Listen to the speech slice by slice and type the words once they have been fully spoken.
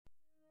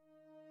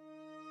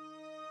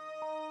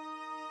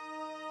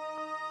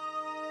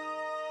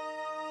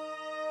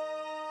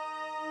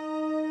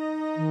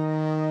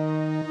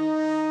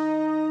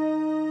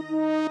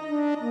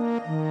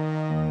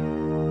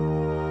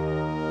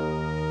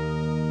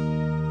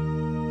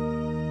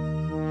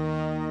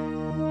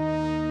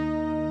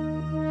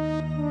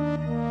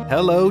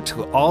Hello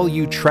to all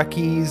you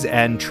Trekkies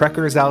and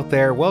Trekkers out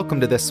there.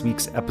 Welcome to this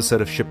week's episode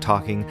of Ship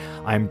Talking.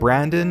 I'm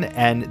Brandon,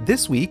 and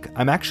this week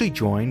I'm actually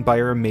joined by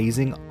our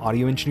amazing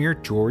audio engineer,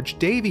 George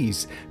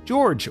Davies.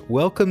 George,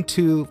 welcome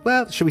to,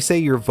 well, should we say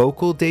your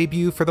vocal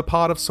debut for the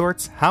pod of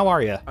sorts? How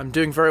are you? I'm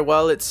doing very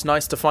well. It's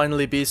nice to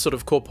finally be sort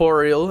of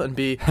corporeal and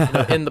be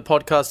in the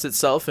podcast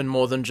itself and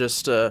more than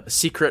just a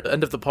secret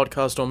end of the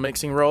podcast or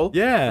mixing role.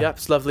 Yeah.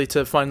 It's lovely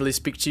to finally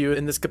speak to you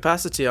in this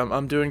capacity.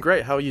 I'm doing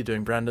great. How are you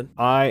doing, Brandon?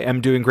 I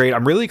am doing great.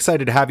 I'm really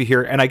excited to have you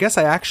here, and I guess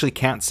I actually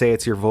can't say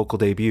it's your vocal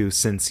debut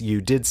since you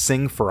did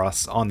sing for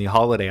us on the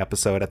holiday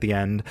episode at the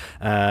end.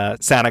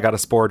 Santa Got a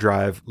Spore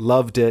Drive.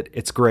 Loved it.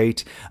 It's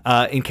great.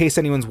 In case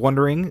anyone's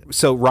wondering,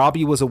 so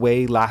Robbie was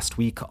away last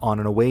week on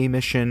an away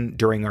mission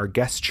during our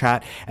guest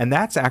chat, and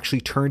that's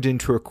actually turned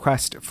into a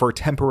request for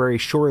temporary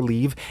shore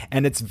leave,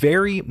 and it's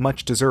very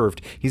much deserved.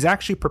 He's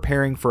actually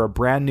preparing for a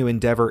brand new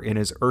endeavor in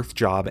his Earth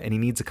job, and he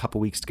needs a couple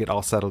weeks to get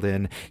all settled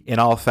in. In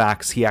all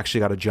facts, he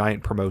actually got a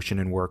giant promotion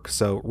in work.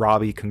 So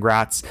Robbie,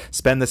 congrats.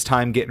 Spend this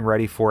time getting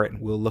ready for it,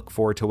 and we'll look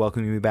forward to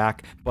welcoming you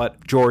back.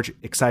 But George,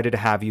 excited to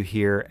have you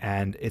here,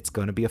 and it's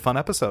going to be a fun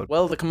episode.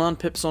 Well, the command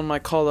pips on my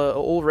collar are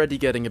already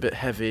getting a bit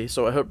heavy,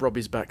 so I hope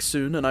Robbie's back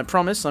soon, and I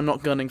promise I'm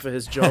not gunning for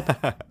his job.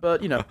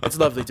 But, it's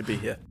lovely to be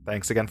here.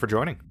 Thanks again for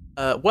joining.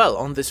 Well,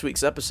 on this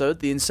week's episode,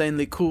 the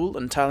insanely cool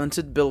and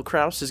talented Bill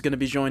Krause is going to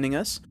be joining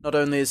us. Not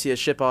only is he a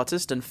ship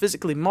artist and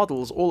physically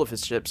models all of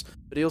his ships,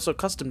 but he also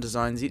custom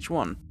designs each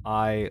one.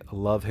 I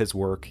love his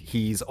work.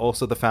 He's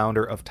also the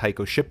founder of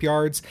Tycho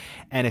Shipyards,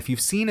 and if you've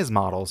seen his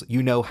models,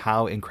 you know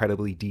how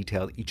incredibly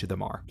detailed each of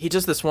them are. He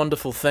does this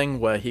wonderful thing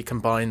where he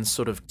combines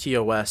sort of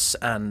TOS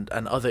and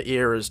other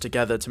eras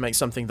together to make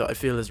something that I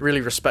feel is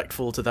really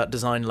respectful to that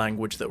design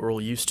language that we're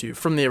all used to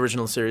from the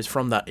original series,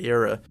 from that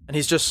era. And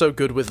he's just so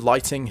good with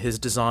lighting his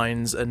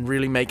designs and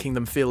really making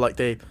them feel like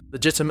they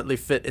legitimately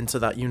fit into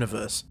that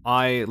universe.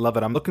 I love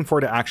it. I'm looking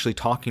forward to actually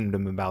talking to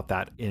him about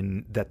that,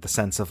 in that the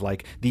sense of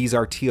like, these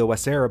are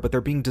TOS era, but they're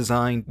being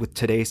designed with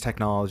today's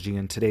technology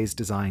and today's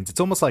designs. It's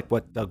almost like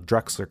what Doug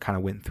Drexler kind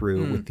of went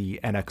through with the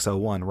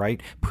NX-01,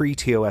 right?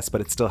 Pre-TOS,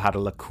 but it still had to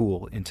look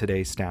cool in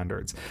today's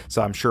standards.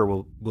 So I'm sure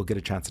we'll get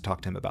a chance to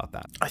talk to him about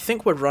that. I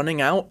think we're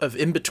running out of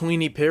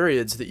in-betweeny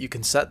periods that you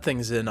can set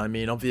things in. I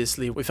mean,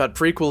 obviously, we've had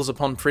prequels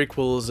upon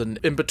prequels and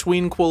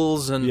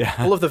in-between-quels, and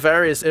all of the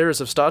various eras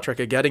of Star Trek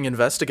are getting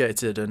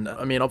investigated. And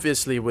I mean,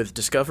 obviously, with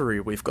Discovery,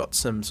 we've got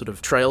some sort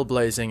of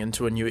trailblazing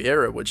into a new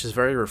era, which is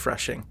very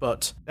refreshing.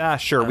 But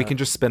sure, we can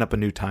just spin up a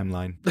new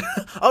timeline.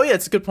 Oh yeah,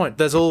 it's a good point.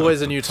 There's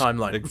always a new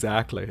timeline.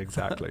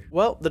 Exactly.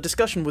 Well, the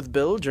discussion with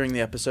Bill during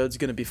the episode is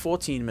going to be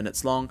 14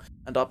 minutes long,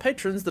 and our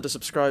patrons that are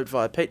subscribed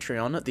via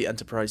Patreon at the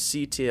Enterprise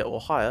C tier or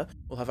higher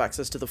will have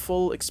access to the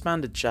full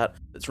expanded chat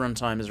that's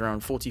runtime is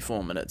around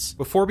 44 minutes.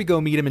 Before we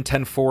go meet him in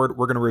 10 forward,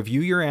 we're going to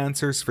review your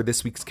answers for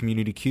this week's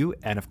Community Q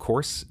and, of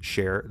course,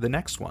 share the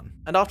next one.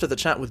 And after the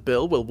chat with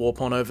Bill, we'll warp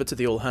on over to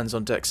the All Hands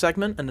on Deck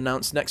segment and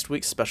announce next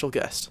week's special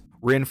guest.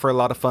 We're in for a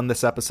lot of fun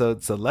this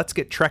episode, so let's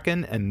get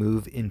trekking and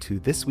move into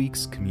this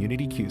week's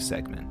Community Q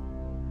segment.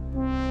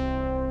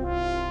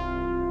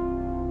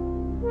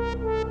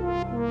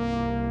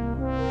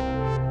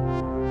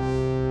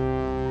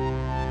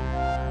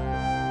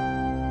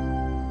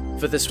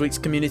 For this week's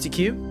Community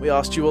Q, we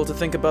asked you all to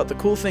think about the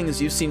cool things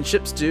you've seen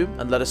ships do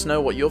and let us know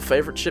what your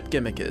favorite ship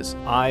gimmick is.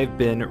 I've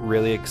been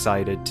really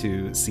excited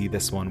to see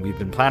this one. We've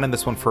been planning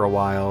this one for a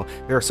while.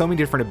 There are so many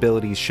different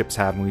abilities ships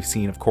have, and we've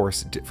seen, of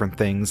course, different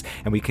things,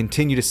 and we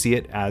continue to see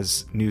it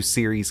as new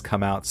series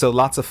come out. So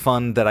lots of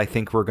fun that I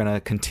think we're going to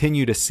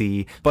continue to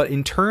see. But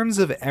in terms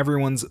of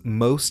everyone's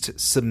most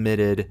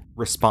submitted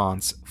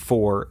response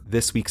for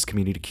this week's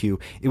Community Q,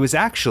 it was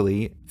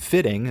actually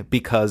fitting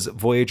because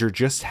Voyager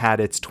just had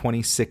its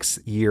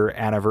 26-year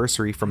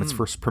anniversary from its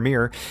first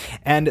premiere,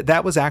 and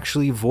that was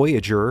actually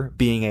Voyager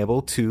being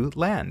able to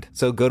land.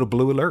 So go to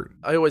Blue Alert.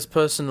 I always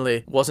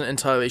personally wasn't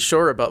entirely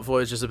sure about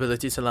Voyager's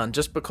ability to land,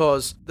 just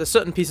because there's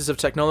certain pieces of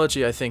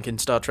technology, I think, in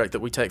Star Trek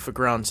that we take for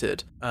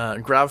granted.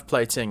 Grav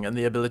plating and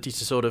the ability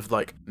to sort of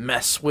like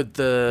mess with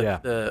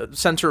the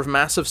center of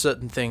mass of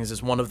certain things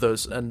is one of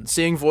those. And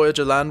seeing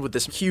Voyager land with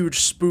this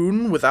huge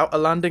spoon without a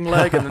landing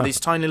leg and then these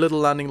tiny little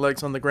landing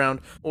legs on the ground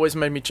always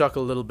made me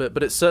chuckle a little bit,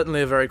 but it's certainly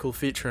a very cool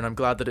feature, and I'm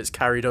glad that it's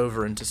carried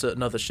over into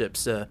certain other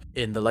ships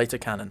in the later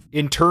canon.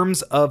 In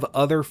terms of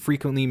other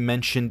frequently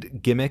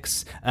mentioned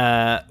gimmicks,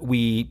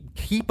 we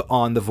keep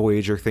on the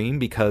Voyager theme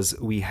because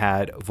we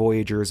had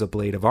Voyager's A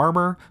Blade of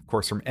Armor, of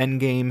course from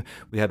Endgame.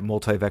 We had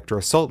Multi-Vector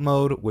Assault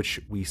Mode,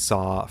 which we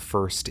saw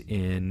first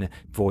in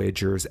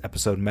Voyager's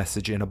episode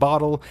Message in a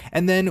Bottle,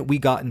 and then we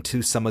got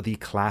into some of the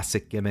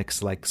classic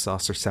gimmicks like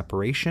saucer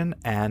separation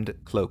and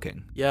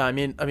cloaking. Yeah, I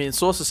mean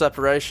saucer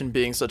separation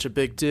being such a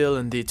big deal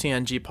in the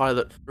TNG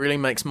pilot really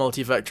makes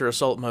Multi-Vector multi-vector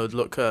assault mode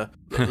look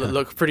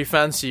look pretty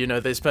fancy. You know,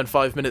 they spend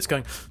 5 minutes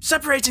going,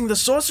 separating the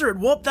saucer at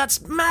warp,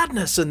 that's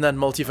madness, and then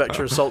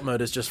multi-vector assault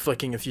mode is just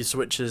flicking a few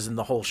switches and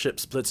the whole ship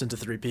splits into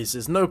 3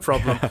 pieces. No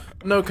problem,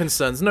 no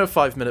concerns, no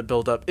 5-minute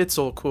build-up. It's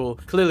all cool.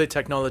 Clearly,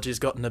 technology's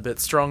gotten a bit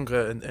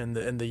stronger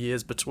in the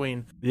years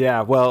between.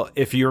 Yeah, well,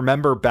 if you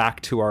remember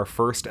back to our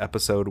first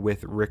episode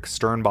with Rick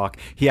Sternbach,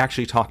 he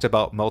actually talked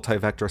about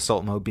multi-vector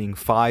assault mode being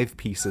 5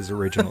 pieces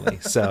originally.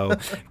 So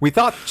we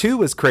thought 2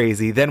 was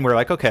crazy. Then we're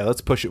like, okay,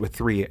 let's push it with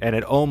 3, and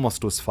it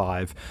almost was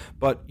 5.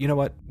 But you know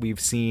what? We've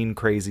seen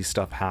crazy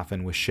stuff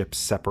happen with ships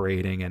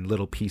separating and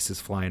little pieces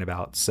flying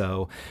about.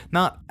 So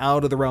not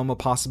out of the realm of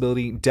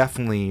possibility,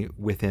 definitely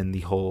within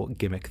the whole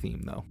gimmick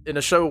theme, though. In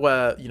a show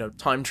where, you know,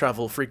 time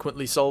travel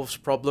frequently solves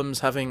problems,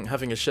 having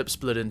a ship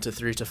split into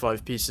 3 to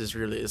 5 pieces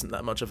really isn't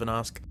that much of an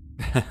ask.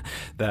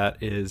 That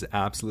is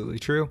absolutely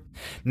true.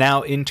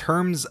 Now, in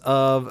terms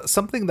of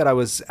something that I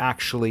was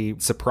actually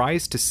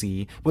surprised to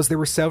see was there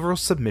were several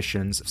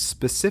submissions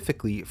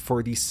specifically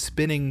for the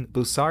spinning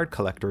Bussard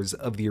collectors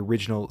of the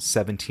original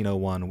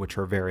 1701, which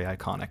are very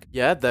iconic.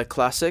 Yeah, they're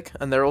classic,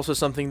 and they're also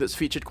something that's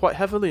featured quite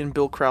heavily in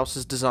Bill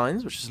Krause's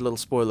designs, which is a little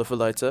spoiler for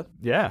later.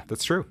 Yeah,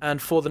 that's true.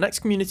 And for the next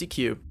Community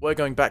Q, we're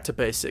going back to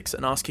basics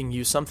and asking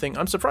you something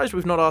I'm surprised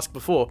we've not asked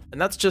before, and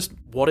that's just,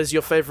 what is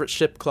your favorite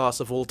ship class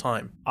of all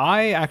time?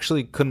 I actually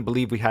couldn't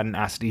believe we hadn't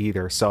asked it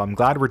either, so I'm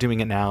glad we're doing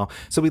it now.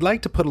 So we'd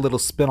like to put a little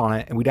spin on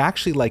it, and we'd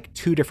actually like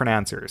 2 different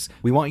answers.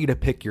 We want you to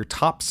pick your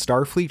top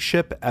Starfleet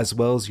ship as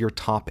well as your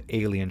top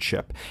alien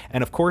ship.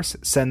 And of course,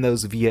 send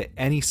those via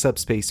any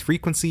subspace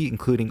frequency,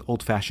 including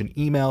old-fashioned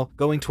email,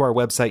 going to our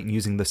website and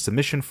using the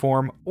submission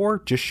form,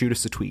 or just shoot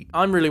us a tweet.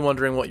 I'm really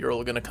wondering what you're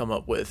all going to come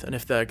up with, and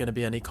if there are going to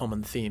be any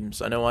common themes.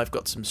 I know I've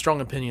got some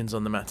strong opinions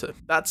on the matter.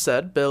 That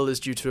said, Bill is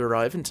due to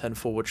arrive in 10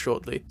 forward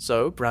shortly.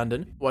 So,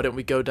 Brandon, why don't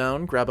we go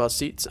down, grab our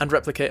seats, and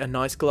replicate a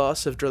nice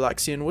glass of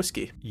Dralaxian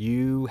whiskey?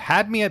 You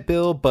had me at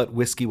Bill, but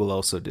whiskey will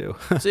also do.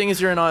 Seeing as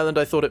you're in Ireland,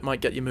 I thought it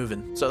might get you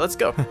moving. So let's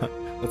go.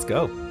 Let's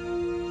go.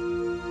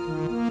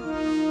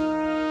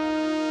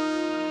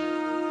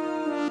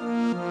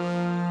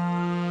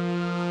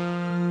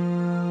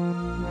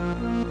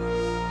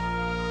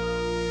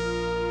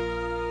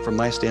 From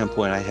my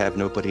standpoint, I have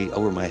nobody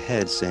over my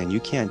head saying, you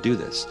can't do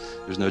this.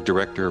 There's no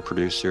director or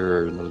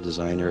producer or no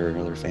designer or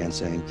another fan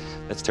saying,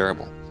 that's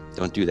terrible.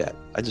 Don't do that.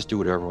 I just do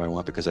whatever I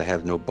want because I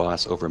have no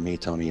boss over me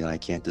telling me I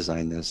can't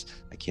design this,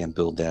 I can't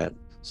build that.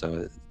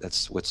 So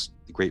that's what's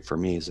great for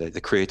me, is that the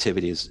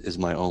creativity is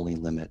my only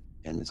limit.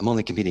 And I'm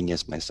only competing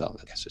against myself,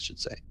 I guess I should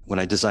say. When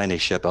I design a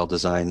ship, I'll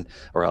design,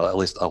 or at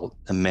least I'll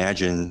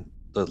imagine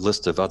the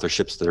list of other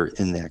ships that are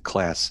in that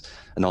class,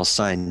 and I'll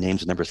sign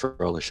names and numbers for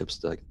all the ships.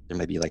 There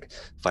may be like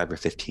 5 or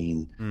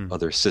 15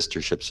 other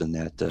sister ships in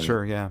that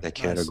that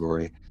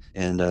category. Nice.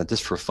 And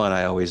just for fun,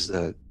 I always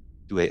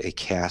do a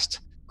cast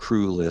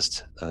crew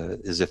list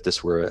as if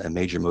this were a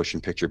major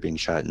motion picture being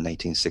shot in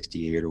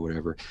 1968 or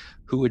whatever.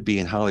 Who would be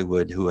in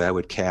Hollywood who I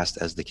would cast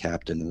as the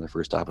captain and the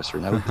first officer?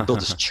 And I would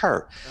build this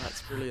chart.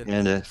 That's brilliant.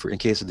 And in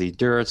case of the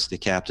Endurance, the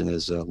captain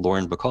is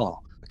Lauren Bacall,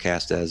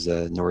 cast as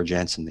Nora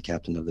Jensen, the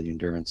captain of the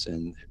Endurance,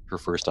 and her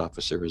first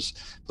officer is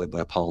played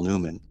by Paul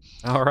Newman.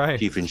 All right.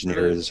 Chief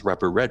engineer is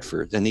Robert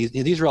Redford. And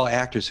these are all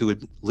actors who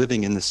would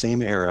living in the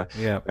same era.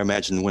 Yeah.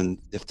 Imagine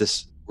if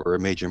this were a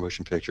major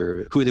motion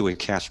picture, who they would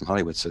cast from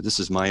Hollywood. So this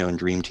is my own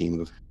dream team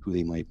of who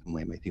they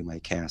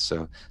might cast.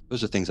 So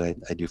those are things I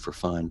do for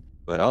fun.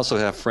 But I also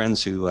have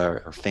friends who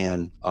are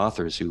fan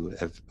authors who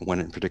have, one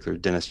in particular,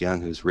 Dennis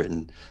Young, who's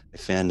written a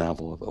fan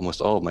novel of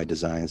almost all of my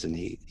designs, and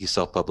he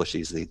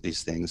self-publishes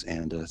these things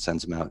and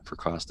sends them out for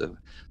cost of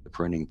the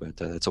printing. But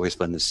it's always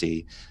fun to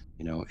see,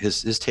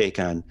 his take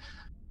on,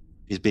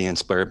 he's being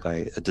inspired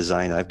by a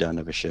design I've done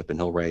of a ship, and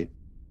he'll write,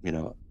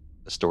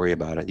 a story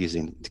about it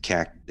using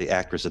the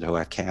actors that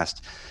I've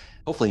cast.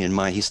 Hopefully in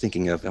mind, he's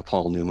thinking of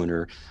Paul Newman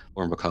or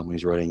Lauren Bacall when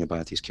he's writing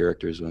about these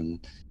characters when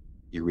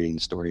you're reading the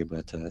story.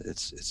 But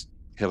it's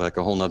kind of like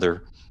a whole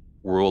nother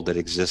world that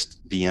exists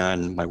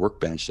beyond my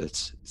workbench.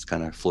 It's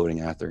kind of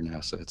floating out there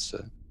now. So it's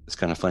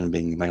kind of fun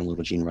being my own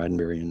little Gene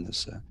Roddenberry in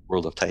this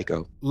world of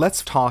Tycho.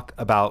 Let's talk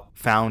about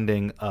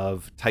founding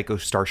of Tycho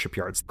Starship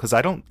Yards, because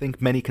I don't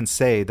think many can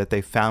say that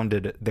they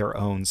founded their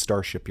own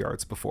starship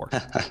yards before.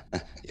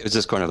 It was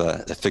just kind of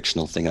a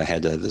fictional thing I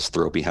had to just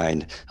throw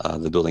behind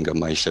the building of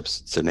my ships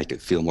to make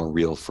it feel more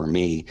real for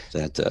me,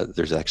 that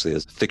there's actually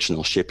a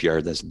fictional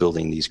shipyard that's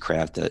building these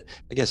craft that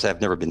I guess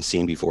I've never been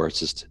seen before. It's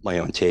just my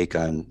own take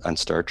on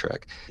Star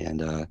Trek, and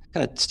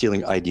kind of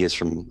stealing ideas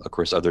from, of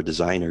course, other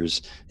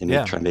designers and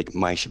trying to make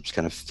my ships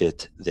kind of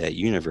fit that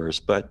universe,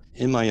 but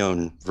in my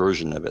own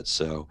version of it.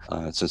 So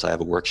since I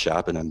have a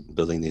workshop and I'm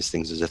building these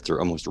things as if they're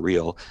almost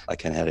real, I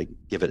kind of had to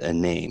give it a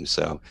name.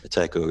 So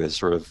Tycho is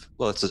sort of,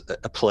 it's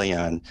a play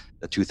on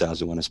the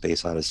 2001: A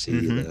Space Odyssey.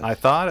 Mm-hmm. I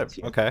thought it.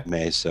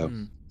 Okay. So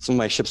some of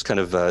my ships kind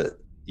of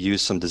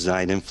use some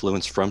design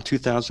influence from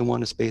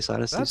 2001: A Space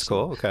Odyssey. That's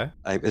cool. Okay.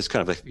 It's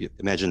kind of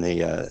imagine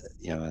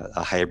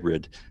a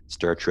hybrid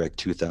Star Trek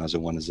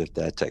 2001, as if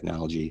that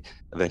technology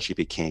eventually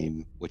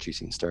became what you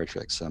see in Star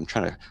Trek. So I'm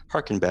trying to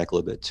harken back a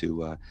little bit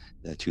to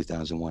the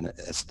 2001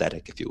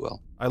 aesthetic, if you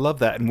will. I love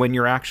that. And when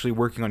you're actually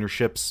working on your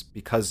ships,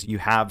 because you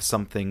have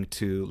something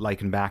to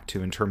liken back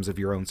to in terms of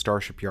your own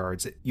starship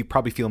yards, you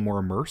probably feel more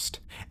immersed.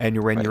 And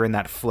you're in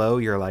that flow,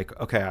 you're like,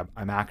 okay,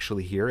 I'm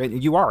actually here.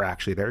 And you are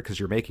actually there because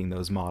you're making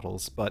those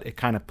models, but it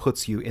kind of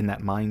puts you in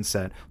that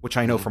mindset, which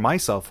I know for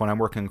myself, when I'm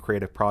working on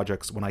creative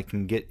projects, when I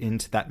can get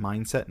into that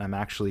mindset and I'm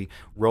actually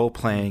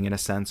role-playing in a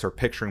sense or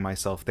picturing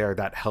myself there,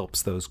 that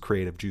helps those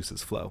creative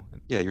juices flow.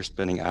 Yeah, you're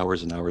spending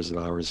hours and hours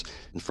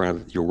in front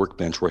of your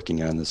workbench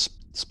working on this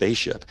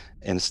spaceship,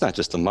 and it's not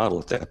just a model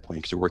at that point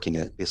because you're working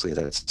at basically at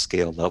that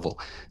scale level.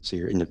 So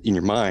you're in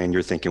your mind,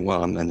 you're thinking,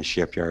 well, I'm in the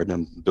shipyard and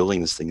I'm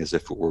building this thing as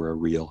if it were a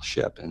real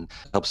ship, and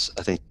helps,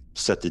 I think,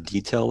 set the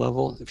detail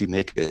level. If you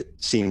make it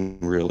seem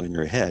real in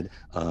your head,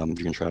 you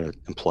can try to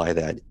imply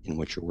that in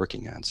what you're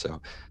working on. So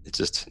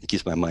it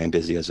keeps my mind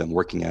busy as I'm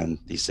working on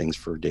these things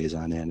for days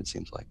on end, it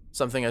seems like.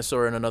 Something I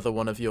saw in another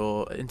one of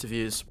your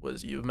interviews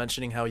was you were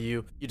mentioning how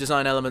you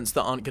design elements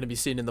that aren't going to be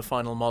seen in the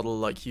final model,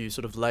 like you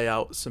sort of lay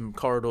out some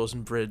corridors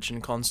and bridge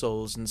and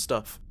consoles and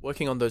stuff.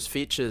 Working on those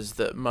features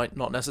that might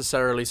not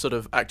necessarily sort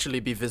of actually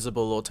be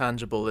visible or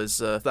tangible is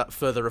that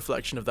further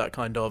reflection of that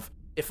kind of,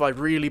 if I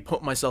really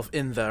put myself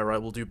in there, I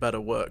will do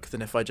better work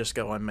than if I just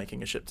go, I'm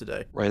making a ship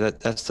today. Right,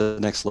 that's the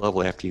next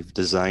level after you've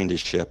designed a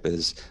ship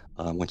is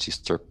once you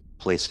start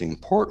placing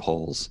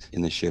portholes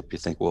in the ship, you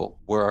think, well,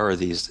 where are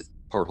these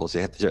portholes?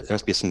 There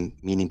has to be some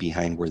meaning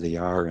behind where they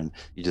are, and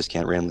you just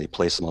can't randomly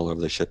place them all over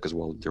the ship because,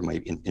 well, there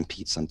might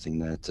impede something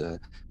that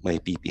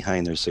might be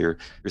behind there. So you're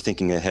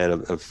thinking ahead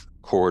of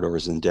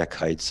corridors and deck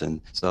heights.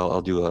 And so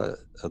I'll do a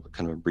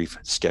kind of a brief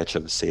sketch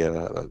of, say,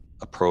 a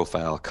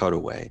profile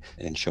cutaway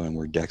and showing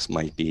where decks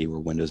might be, where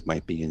windows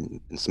might be.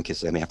 And in some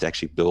cases, I may have to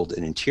actually build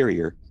an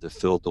interior to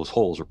fill those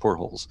holes or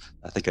portholes.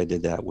 I think I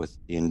did that with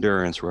the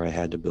Endurance, where I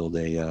had to build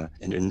an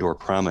indoor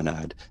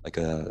promenade, like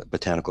a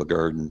botanical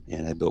garden,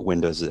 and I built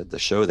windows to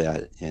show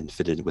that and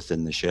fit it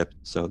within the ship.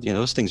 So,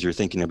 those things you're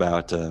thinking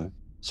about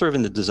sort of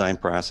in the design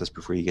process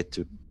before you get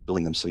to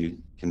building them, so you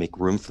can make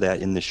room for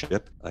that in the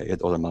ship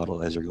or the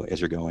model as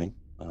you're going.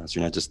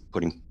 So you're not just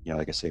putting,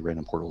 like I say,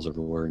 random portals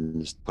everywhere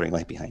and just putting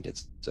light behind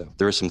it. So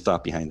there is some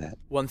thought behind that.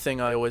 One thing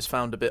I always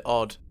found a bit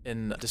odd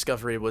in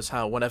Discovery was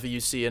how whenever you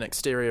see an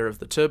exterior of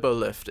the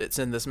turbolift, it's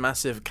in this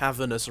massive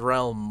cavernous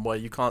realm where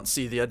you can't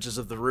see the edges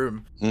of the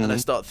room. Mm-hmm. And I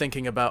start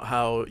thinking about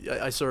how,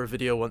 I saw a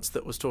video once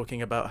that was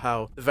talking about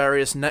how the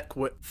various neck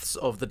widths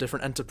of the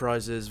different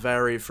Enterprises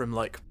vary from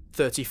like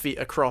 30 feet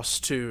across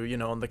to,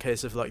 on the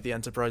case of like the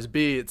Enterprise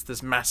B, it's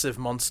this massive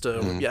monster.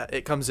 Mm-hmm. Yeah,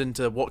 it comes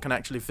into what can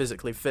actually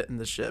physically fit in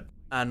the ship.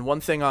 And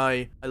one thing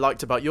I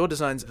liked about your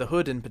designs, the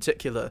hood in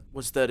particular,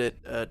 was that it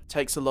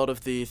takes a lot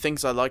of the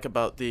things I like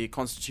about the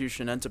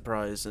Constitution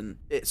Enterprise, and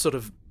it sort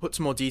of puts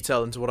more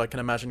detail into what I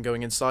can imagine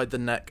going inside the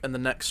neck and the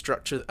neck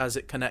structure as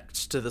it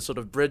connects to the sort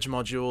of bridge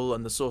module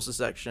and the saucer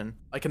section.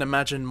 I can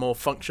imagine more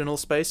functional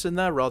space in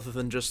there rather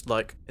than just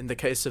like, in the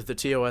case of the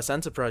TOS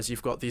Enterprise,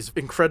 you've got these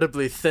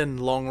incredibly thin,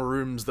 long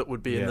rooms that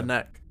would be in the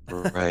neck.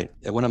 Right.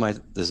 One of my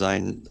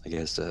design,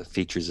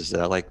 features is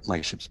that I like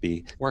my ships to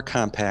be more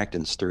compact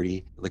and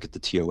sturdy. Look at the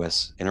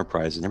TOS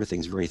Enterprise, and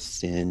everything's very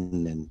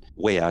thin and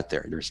way out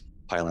there. There's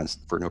pylons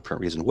for no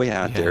apparent reason way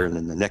out there, and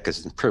then the neck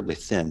is incredibly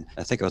thin.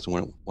 I think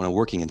when I'm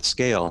working in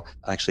scale,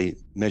 I actually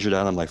measured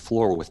out on my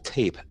floor with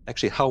tape,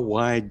 actually how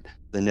wide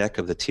the neck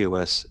of the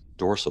TOS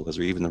dorsal is,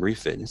 or even the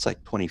refit. And it's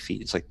like 20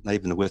 feet. It's like not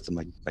even the width of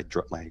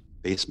my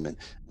basement.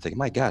 I'm thinking,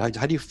 my God,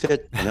 how do you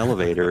fit an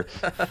elevator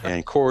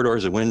and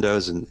corridors and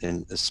windows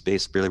and a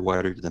space barely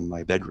wider than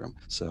my bedroom?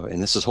 So,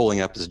 and this is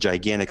holding up this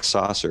gigantic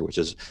saucer, which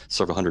is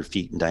several hundred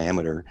feet in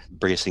diameter,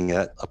 bracing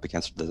that up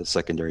against the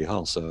secondary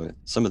hull. So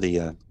some of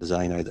the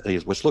design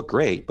ideas, which look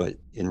great, but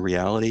in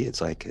reality,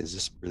 it's like, is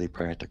this really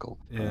practical?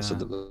 Yeah. So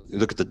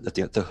look at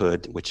the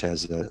hood, which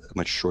has a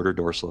much shorter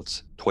dorsal.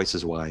 It's twice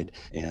as wide,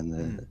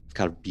 and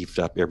kind of beefed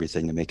up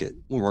everything to make it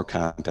more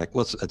compact.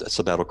 Well, it's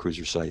a battle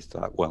cruiser, so I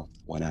thought, well,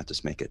 why not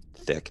just make it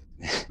thick?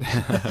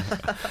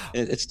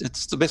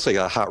 It's basically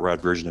a hot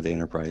rod version of the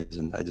Enterprise,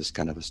 and I just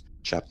kind of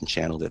chopped and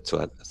channeled it,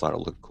 so I thought it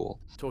looked cool.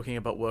 Talking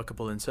about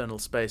workable internal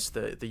space,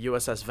 the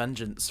USS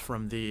Vengeance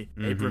from the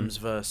Abrams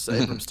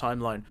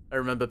timeline, I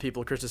remember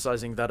people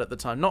criticizing that at the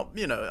time. Not,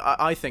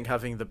 I think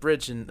having the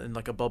bridge in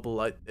like a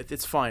bubble,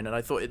 it's fine, and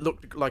I thought it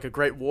looked like a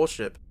great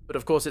warship. But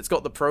of course, it's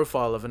got the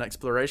profile of an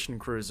exploration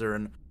cruiser,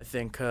 and I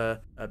think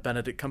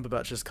Benedict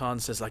Cumberbatch's Khan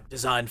says, like,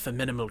 designed for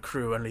minimal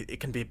crew, only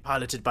it can be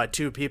piloted by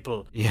 2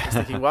 people. Yeah. I was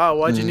thinking, wow,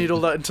 why'd you need all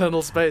that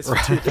internal space for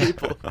 2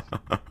 people?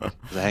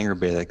 The hangar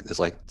bay is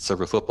like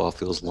several football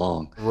fields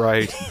long.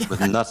 Right. With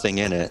nothing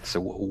in it.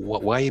 So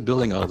why are you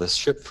building all this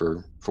ship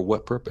for for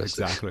what purpose?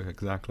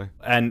 Exactly.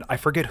 And I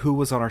forget who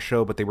was on our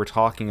show, but they were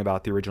talking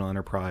about the original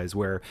Enterprise,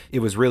 where it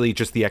was really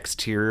just the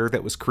exterior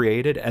that was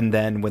created. And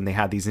then when they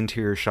had these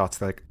interior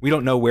shots, like, we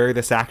don't know where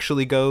this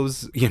actually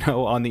goes,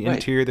 on the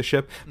interior of the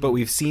ship, but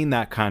we've seen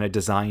that kind of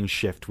design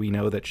shift. We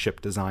know that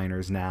ship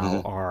designers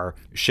now are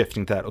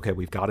shifting to that, okay,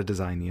 we've got to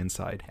design the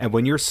inside. And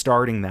when you're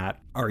starting that,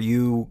 are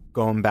you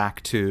going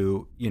back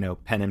to,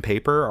 pen and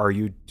paper? Are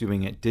you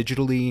doing it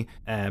digitally?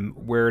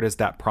 Where does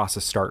that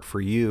process start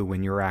for you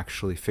when you're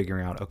actually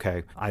figuring out,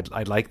 okay,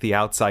 I'd like the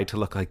outside to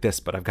look like this,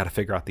 but I've got to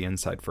figure out the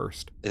inside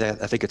first? I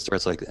think it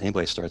starts like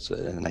anybody starts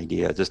an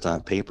idea just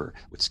on paper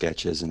with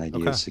sketches and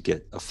ideas to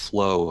get a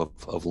flow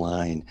of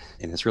line.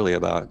 And it's really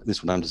about, at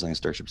least when I'm designing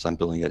starships, I'm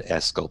building it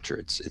as sculpture.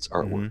 It's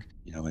artwork.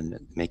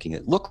 And making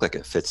it look like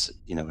it fits,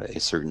 a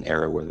certain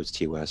era, whether it's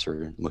TOS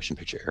or motion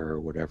picture era or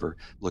whatever,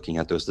 looking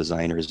at those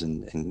designers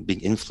and being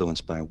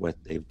influenced by what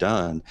they've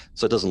done.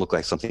 So it doesn't look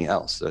like something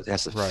else. So it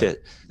has to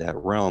fit that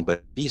realm,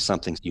 but be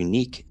something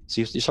unique.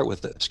 So you start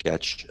with a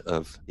sketch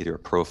of either a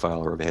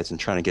profile or overheads and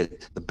trying to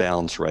get the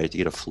balance right, to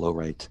get a flow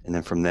right. And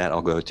then from that,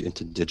 I'll go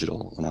into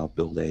digital and I'll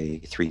build a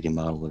 3D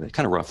model of it,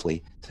 kind of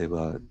roughly,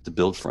 to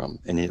build from.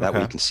 And that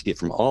way you can see it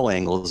from all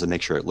angles and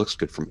make sure it looks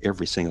good from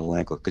every single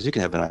angle. Because you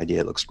can have an idea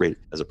that looks great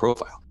as a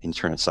profile and you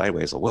turn it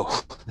sideways, like,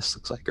 whoa, this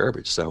looks like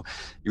garbage. So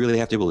you really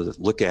have to be able to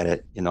look at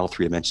it in all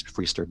three dimensions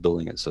before you start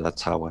building it. So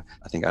that's how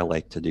I think I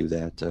like to do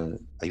that.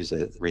 I use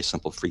a very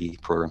simple free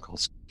program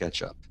called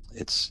SketchUp.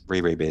 It's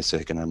very, very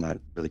basic, and I'm not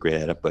really great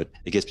at it, but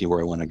it gets me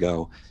where I want to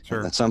go. Sure.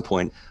 And at some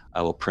point,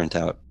 I will print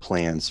out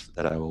plans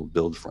that I will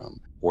build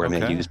from, or I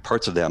may use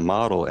parts of that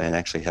model and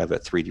actually have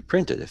it 3D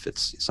printed if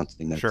it's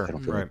something that I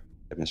don't feel like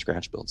having a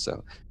scratch build.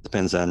 So it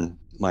depends on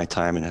my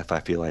time and if I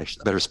feel I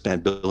should better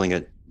spend building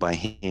it by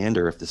hand,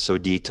 or if it's so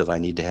detailed I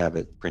need to have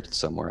it printed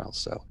somewhere else.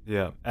 So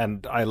yeah,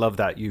 and I love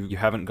that you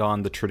haven't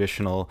gone the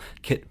traditional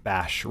kit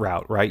bash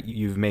route, right?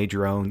 You've made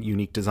your own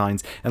unique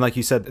designs, and like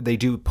you said, they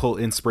do pull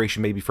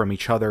inspiration maybe from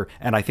each other.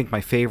 And I think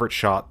my favorite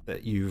shot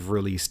that you've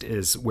released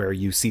is where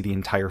you see the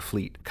entire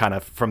fleet kind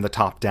of from the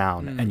top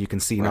down, and you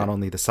can see not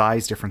only the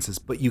size differences,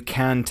 but you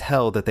can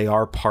tell that they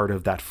are part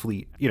of that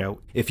fleet.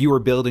 If you were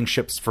building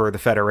ships for the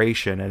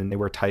Federation and they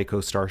were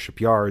Tycho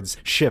Starship Yards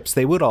ships,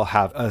 they would all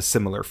have a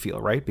similar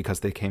feel, right? Because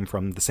they came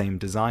from the same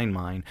design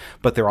line,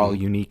 but they're all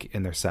unique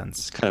in their sense.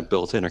 It's kind of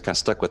built in, or kind of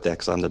stuck with that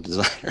because I'm the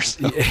designer.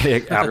 So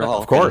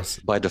of course.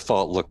 By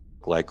default, look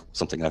like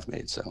something I've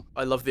made. So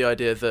I love the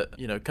idea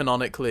that,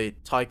 canonically,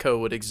 Tycho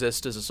would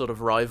exist as a sort of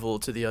rival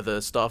to the other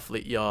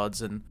Starfleet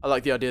yards. And I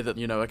like the idea that,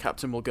 a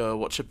captain will go,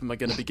 what ship am I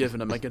going to be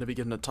given? Am I going to be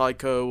given a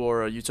Tycho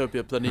or a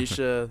Utopia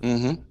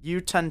Planitia? You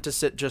tend to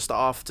sit just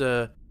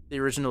after the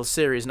original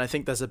series, and I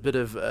think there's a bit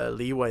of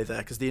leeway there,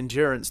 because the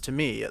Endurance, to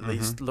me at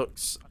least,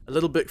 looks a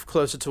little bit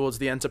closer towards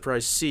the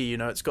Enterprise C.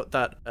 It's got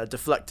that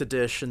deflector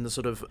dish and the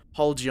sort of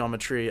hull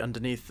geometry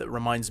underneath that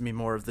reminds me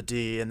more of the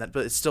D,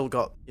 but it's still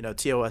got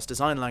TOS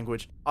design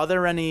language. Are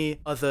there any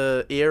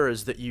other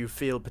eras that you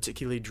feel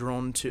particularly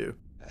drawn to?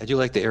 I do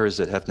like the eras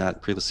that have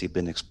not previously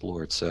been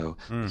explored. So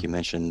you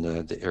mentioned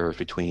the eras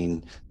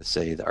between, let's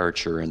say, the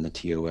Archer and the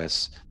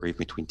TOS, or even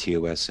between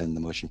TOS and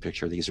the motion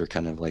picture. These are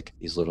kind of like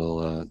these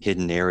little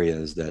hidden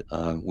areas that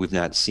we've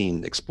not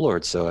seen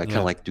explored. So I kind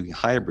of like doing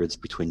hybrids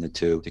between the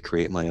two to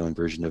create my own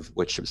version of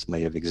what ships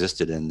may have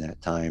existed in that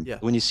time. Yeah.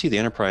 When you see the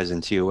Enterprise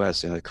and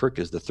TOS, Kirk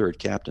is the third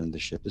captain of the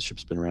ship. The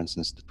ship's been around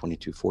since the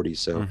 2240s.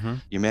 So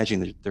you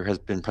imagine that there has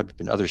probably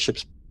been other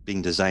ships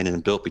being designed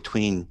and built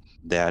between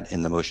that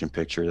and the motion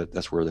picture.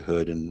 That's where the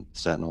Hood and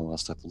Sentinel and all that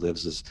stuff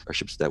lives, are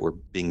ships that were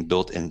being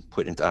built and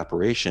put into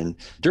operation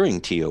during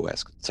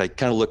TOS. So I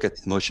kind of look at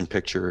the motion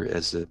picture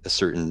as a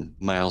certain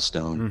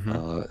milestone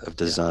of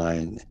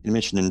design. Yeah. You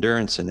mentioned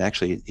Endurance, and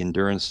actually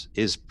Endurance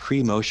is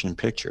pre-motion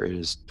picture. It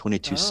is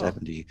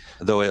 2270,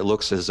 though it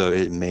looks as though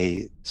it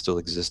may still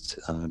exist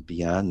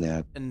beyond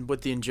that. And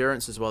with the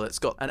Endurance as well, it's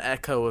got an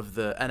echo of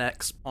the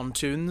NX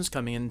pontoons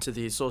coming into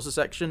the saucer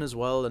section as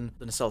well, and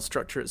the nacelle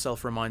structure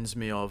itself reminds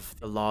me of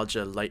the larger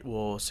late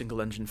war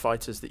single engine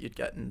fighters that you'd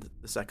get in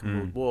the Second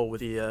World War,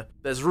 with the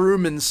there's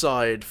room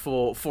inside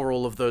for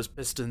all of those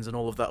pistons and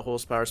all of that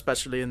horsepower,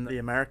 especially in the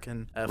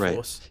American Air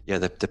Force. Yeah,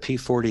 the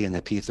P-40 and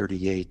the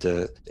P-38,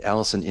 the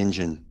Allison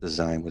engine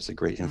design was a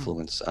great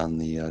influence on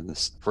the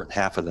front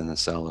half of the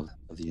nacelle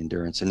of the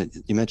Endurance. And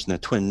you mentioned the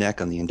twin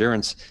neck on the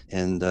Endurance,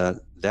 and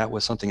that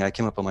was something I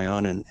came up on my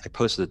own, and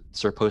I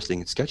started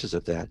posting sketches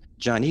of that.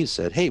 John Eves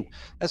said, "Hey,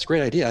 that's a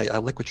great idea. I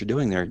like what you're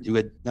doing there. You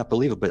would not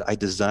believe it, but I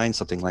designed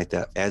something like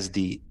that as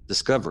the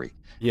Discovery."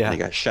 Yeah. And it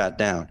got shot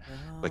down.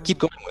 But keep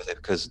going with it,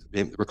 because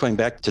we're coming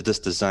back to this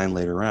design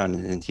later on,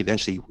 and he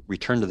eventually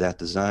returned to that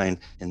design,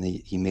 and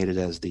he made it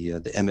as the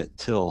Emmett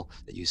Till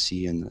that you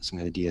see in some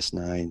kind of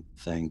DS9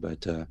 thing.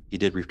 But he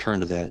did return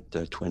to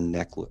that twin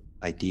neck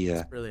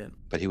idea. Brilliant.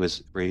 But he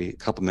was very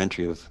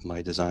complimentary of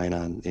my design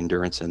on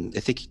Endurance, and I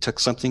think he took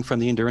something from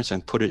the Endurance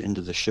and put it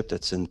into the ship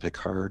that's in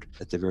Picard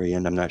at the very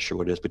end. I'm not sure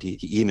what it is, but he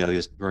emailed me. He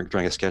was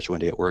drawing a sketch one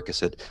day at work. I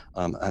said,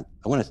 I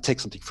want to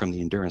take something from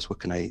the Endurance. What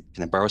can I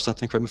borrow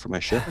something from it for my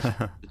ship?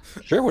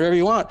 Sure, whatever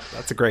you want.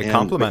 That's a great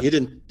compliment. He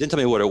didn't tell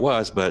me what it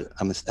was, but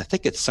I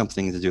think it's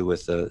something to do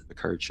with the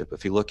Picard ship.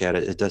 If you look at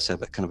it, it does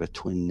have a kind of a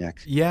twin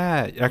neck.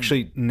 Yeah,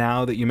 actually,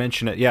 now that you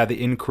mention it, yeah,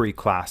 the Inquiry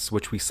class,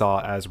 which we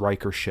saw as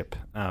Riker's ship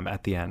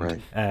at the end.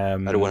 Right.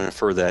 I don't want to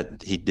infer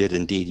that he did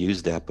indeed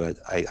use that, but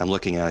I'm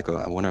looking at it,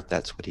 I wonder if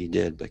that's what he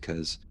did,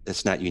 because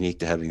it's not unique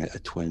to having a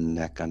twin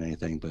neck on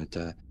anything, but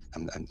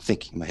I'm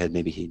thinking in my head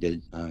maybe he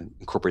did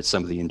incorporate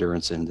some of the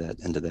Endurance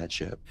into that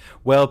ship.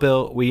 Well,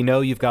 Bill, we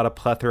know you've got a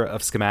plethora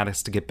of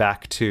schematics to get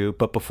back to,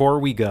 but before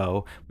we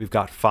go, we've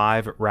got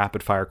 5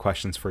 rapid-fire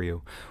questions for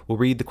you. We'll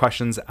read the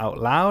questions out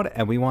loud,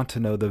 and we want to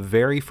know the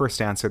very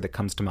first answer that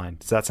comes to mind.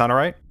 Does that sound all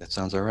right? That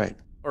sounds all right.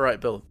 All right,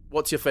 Bill.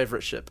 What's your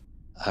favorite ship?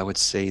 I would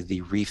say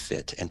the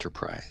Refit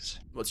Enterprise.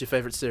 What's your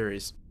favorite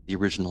series? The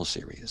original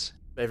series.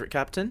 Favorite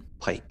captain?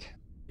 Pike.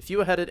 If you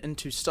were headed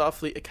into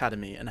Starfleet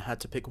Academy and had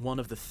to pick one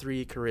of the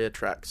 3 career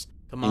tracks,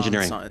 command,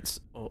 engineering, science,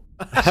 or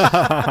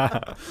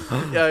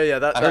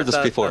yeah, I heard this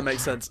before. That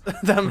makes sense.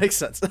 That makes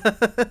sense.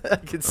 I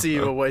can see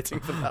you were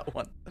waiting for that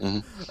one.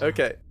 Mm-hmm.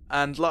 Okay,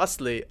 and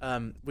lastly,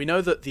 we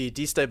know that the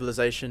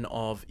destabilization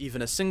of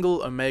even a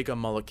single Omega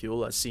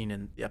molecule, as seen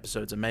in the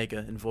episodes Omega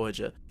in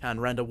Voyager, can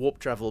render warp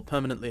travel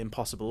permanently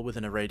impossible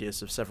within a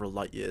radius of several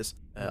light years.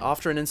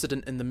 After an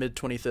incident in the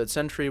mid-23rd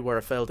century where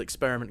a failed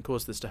experiment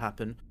caused this to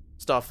happen,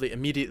 Starfleet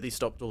immediately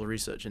stopped all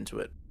research into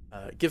it.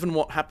 Given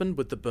what happened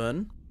with the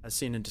burn, as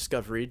seen in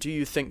Discovery, do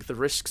you think the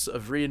risks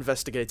of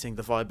reinvestigating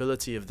the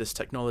viability of this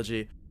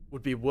technology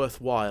would be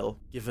worthwhile,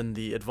 given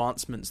the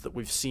advancements that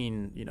we've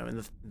seen,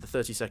 in the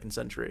 32nd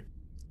century?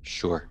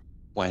 Sure.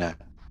 Why not?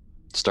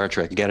 Star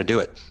Trek, you got to do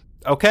it.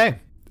 Okay.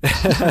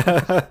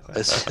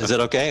 Is it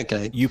okay?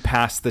 Okay. You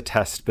passed the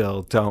test,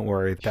 Bill. Don't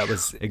worry. That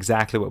was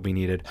exactly what we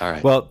needed. All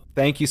right. Well,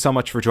 thank you so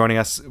much for joining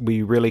us.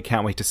 We really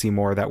can't wait to see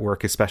more of that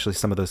work, especially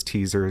some of those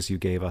teasers you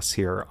gave us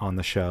here on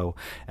the show.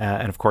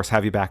 And of course,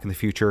 have you back in the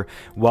future.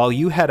 While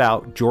you head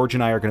out, George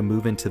and I are going to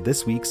move into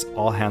this week's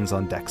All Hands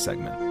on Deck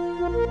segment.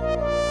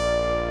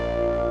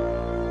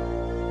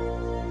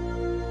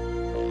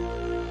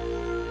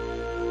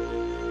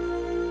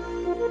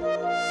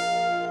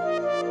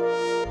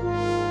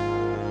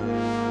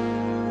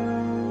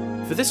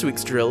 For this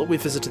week's drill, we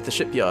visited the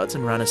shipyards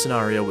and ran a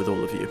scenario with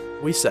all of you.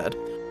 We said,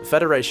 the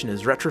Federation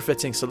is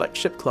retrofitting select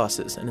ship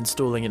classes and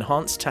installing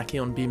enhanced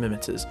tachyon beam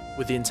emitters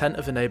with the intent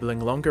of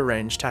enabling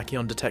longer-range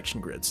tachyon detection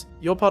grids.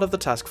 You're part of the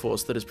task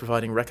force that is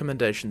providing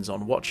recommendations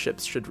on what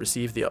ships should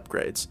receive the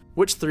upgrades.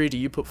 Which 3 do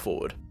you put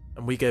forward?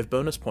 And we gave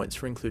bonus points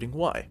for including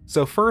why.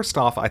 So first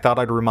off, I thought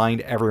I'd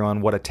remind everyone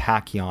what a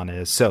tachyon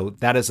is. So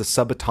that is a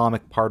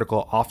subatomic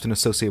particle often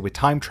associated with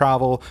time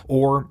travel,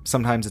 or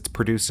sometimes it's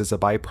produced as a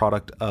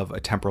byproduct of a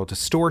temporal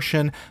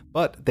distortion,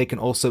 but they can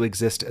also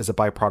exist as a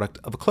byproduct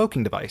of a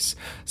cloaking device.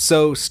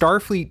 So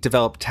Starfleet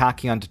developed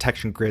tachyon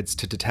detection grids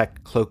to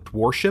detect cloaked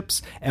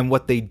warships, and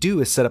what they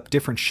do is set up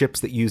different ships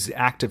that use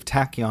active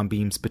tachyon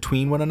beams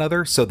between one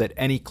another so that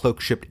any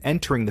cloaked ship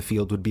entering the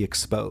field would be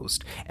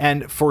exposed.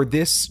 And for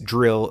this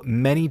drill,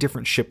 many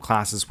different ship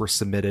classes were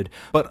submitted,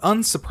 but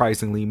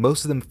unsurprisingly,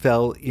 most of them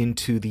fell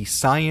into the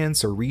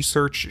science or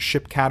research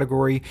ship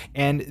category,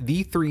 and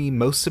the 3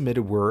 most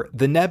submitted were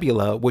the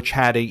Nebula, which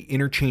had a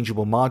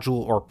interchangeable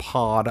module or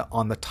pod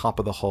on the top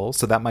of the hull,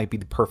 so that might be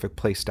the perfect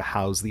place to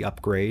house the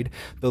upgrade,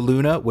 the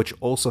Luna, which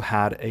also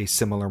had a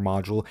similar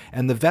module,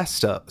 and the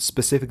Vesta,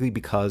 specifically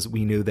because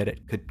we knew that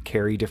it could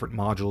carry different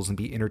modules and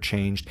be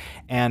interchanged,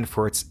 and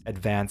for its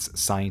advanced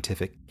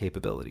scientific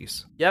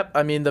capabilities. Yep,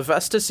 I mean, the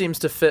Vesta seems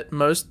to fit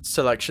most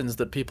selections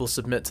that people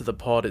submit to the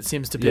pod. It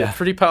seems to be a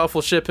pretty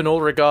powerful ship in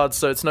all regards,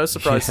 so it's no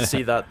surprise to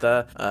see that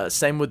there.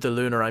 Same with the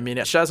Luna. I mean,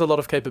 it shares a lot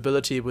of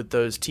capability with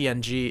those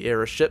TNG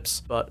era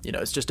ships, but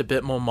it's just a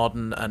bit more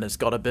modern and it's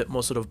got a bit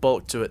more sort of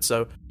bulk to it,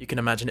 so you can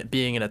imagine it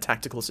being in a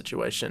tactical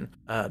situation.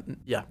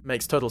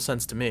 Makes total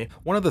sense to me.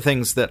 One of the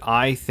things that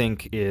I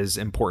think is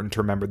important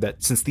to remember,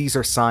 that since these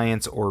are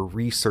science or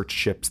research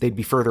ships, they'd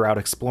be further out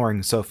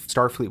exploring, so if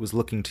Starfleet was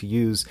looking to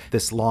use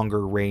this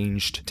longer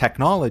ranged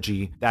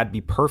technology, that'd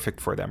be perfect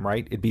for them,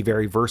 right? It'd be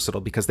very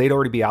versatile because they'd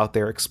already be out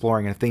there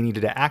exploring, and if they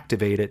needed to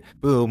activate it,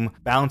 boom,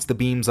 bounce the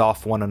beams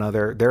off one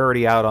another. They're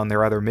already out on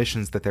their other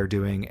missions that they're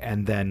doing,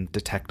 and then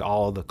detect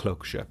all the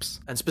cloak ships.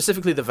 And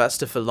specifically the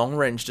Vesta for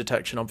long-range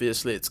detection,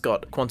 obviously it's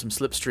got quantum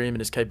slipstream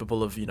and is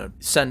capable of,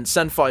 send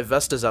 5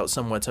 Vestas out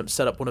somewhere to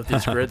set up one of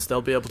these grids.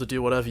 They'll be able to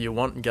do whatever you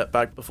want and get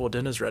back before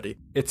dinner's ready.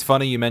 It's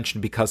funny you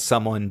mentioned, because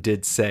someone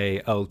did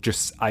say,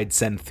 I'd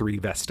send 3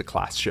 Vesta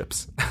class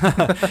ships.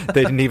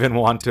 They didn't even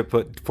want to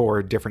put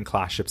forward different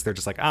class ships. They're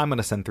just like, I'm going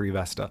to send 3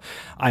 Vesta.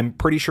 I'm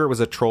pretty sure it was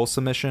a troll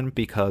submission,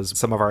 because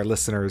some of our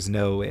listeners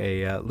know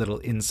a little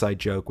inside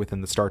joke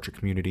within the Star Trek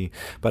community,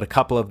 but a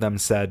couple of them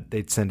said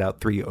they'd send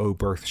out 3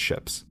 Oberth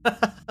ships.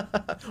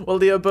 Well,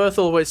 the Oberth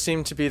always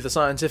seemed to be the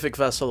scientific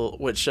vessel,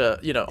 which,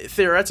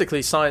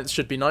 theoretically science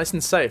should be nice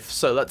and safe,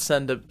 so let's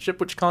send a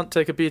ship which can't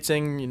take a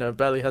beating,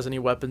 barely has any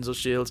weapons or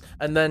shields,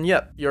 and then,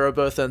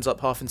 Europa Earth ends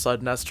up half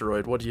inside an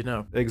asteroid. What do you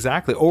know?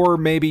 Exactly. Or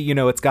maybe,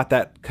 it's got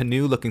that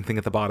canoe-looking thing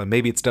at the bottom.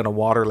 Maybe it's done a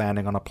water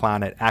landing on a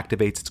planet,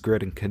 activates its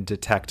grid, and can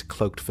detect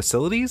cloaked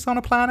facilities on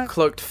a planet?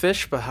 Cloaked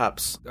fish,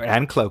 perhaps.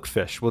 And cloaked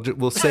fish.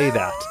 We'll say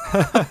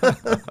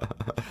that.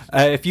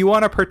 If you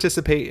want to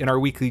participate in our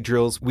weekly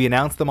drills, we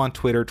announce them on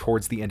Twitter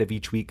towards the end of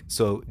each week,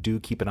 so do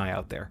keep an eye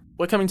out there.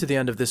 We're coming to the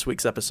end of this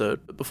week's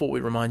episode, but before we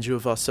remind you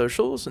of our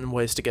socials and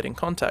ways to get in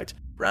contact,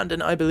 Brandon,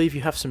 I believe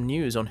you have some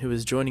news on who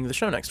is joining the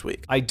show next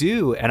week. I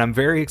do, and I'm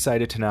very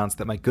excited to announce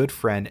that my good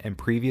friend and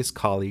previous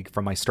colleague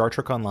from my Star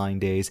Trek Online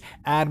days,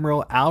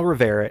 Admiral Al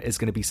Rivera, is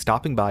going to be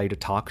stopping by to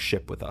talk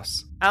ship with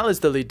us. Al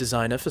is the lead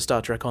designer for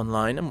Star Trek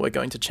Online, and we're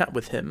going to chat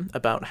with him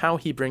about how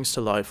he brings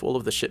to life all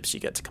of the ships you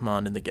get to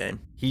command in the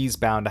game. He's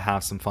bound to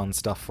have some fun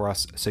stuff for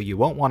us, so you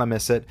won't want to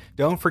miss it.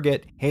 Don't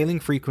forget, hailing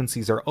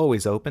frequencies are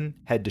always open.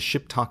 Head to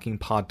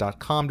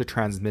shiptalkingpod.com to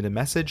transmit a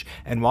message,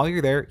 and while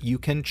you're there, you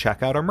can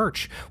check out our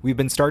merch. We've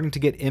been starting to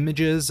get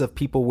images of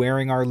people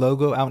wearing our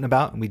logo out and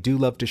about, and we do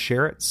love to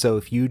share it, so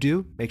if you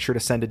do, make sure to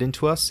send it in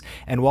to us.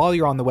 And while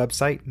you're on the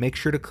website, make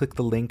sure to click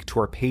the link to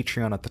our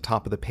Patreon at the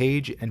top of the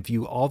page and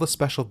view all the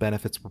special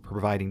benefits we're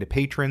providing to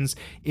patrons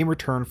in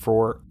return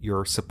for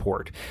your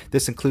support.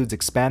 This includes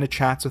expanded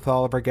chats with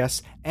all of our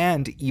guests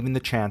and even the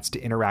chance to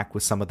interact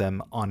with some of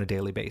them on a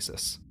daily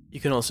basis.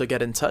 You can also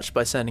get in touch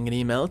by sending an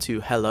email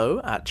to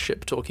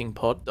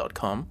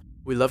hello@shiptalkingpod.com.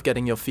 We love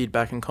getting your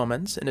feedback and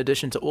comments, in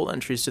addition to all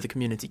entries to the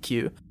community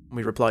queue.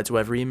 We reply to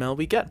every email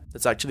we get.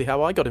 That's actually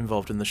how I got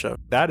involved in the show.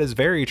 That is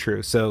very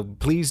true, so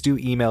please do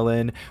email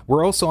in.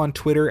 We're also on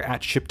Twitter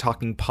at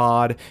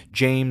ShipTalkingPod.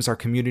 James, our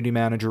community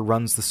manager,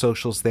 runs the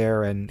socials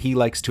there, and he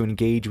likes to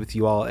engage with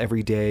you all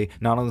every day,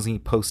 not only is he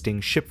posting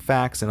ship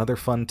facts and other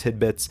fun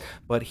tidbits,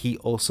 but he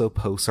also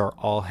posts our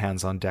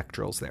all-hands-on-deck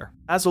drills there.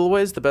 As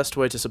always, the best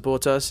way to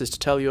support us is to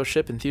tell your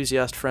ship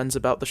enthusiast friends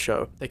about the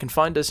show. They can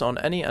find us on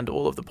any and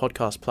all of the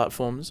podcast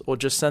platforms, or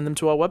just send them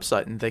to our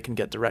website and they can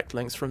get direct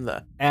links from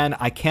there. And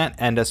I can't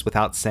end us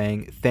without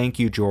saying thank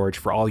you, George,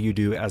 for all you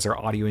do as our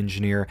audio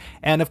engineer,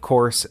 and of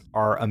course,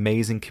 our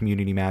amazing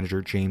community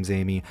manager, James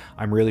Amy.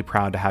 I'm really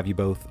proud to have you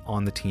both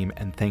on the team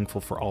and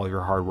thankful for all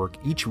your hard work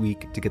each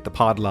week to get the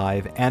pod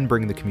live and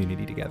bring the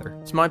community together.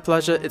 It's my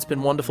pleasure. It's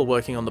been wonderful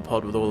working on the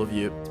pod with all of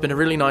you. It's been a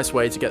really nice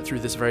way to get through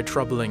this very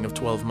troubling of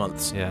 12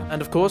 months. Yeah.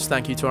 And of course,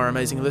 thank you to our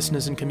amazing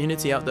listeners and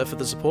community out there for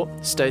the support.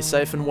 Stay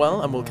safe and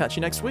well, and we'll catch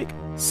you next week.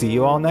 See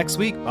you all next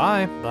week.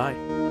 Bye. Bye.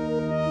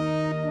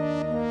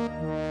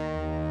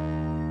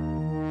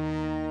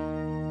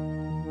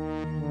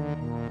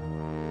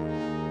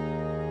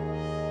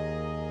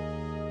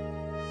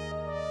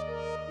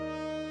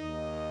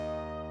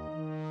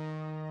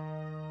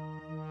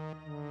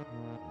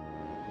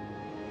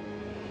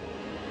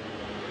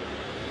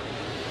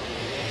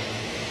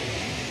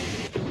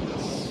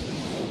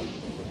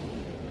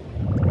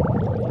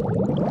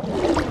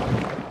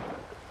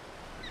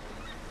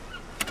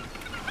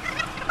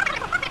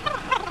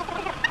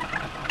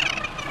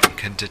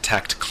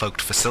 Detect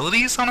cloaked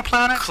facilities on a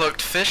planet?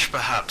 Cloaked fish,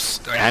 perhaps.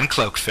 And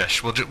cloaked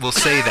fish. We'll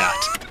say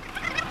that.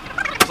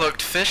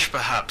 Cloaked fish,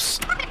 perhaps.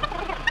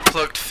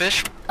 Cloaked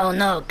fish. Oh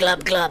no,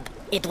 Glub Glub.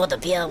 It would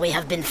appear we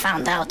have been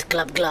found out,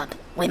 Glub Glub.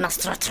 We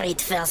must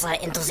retreat further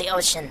into the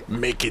ocean.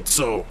 Make it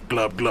so,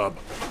 Glub Glub.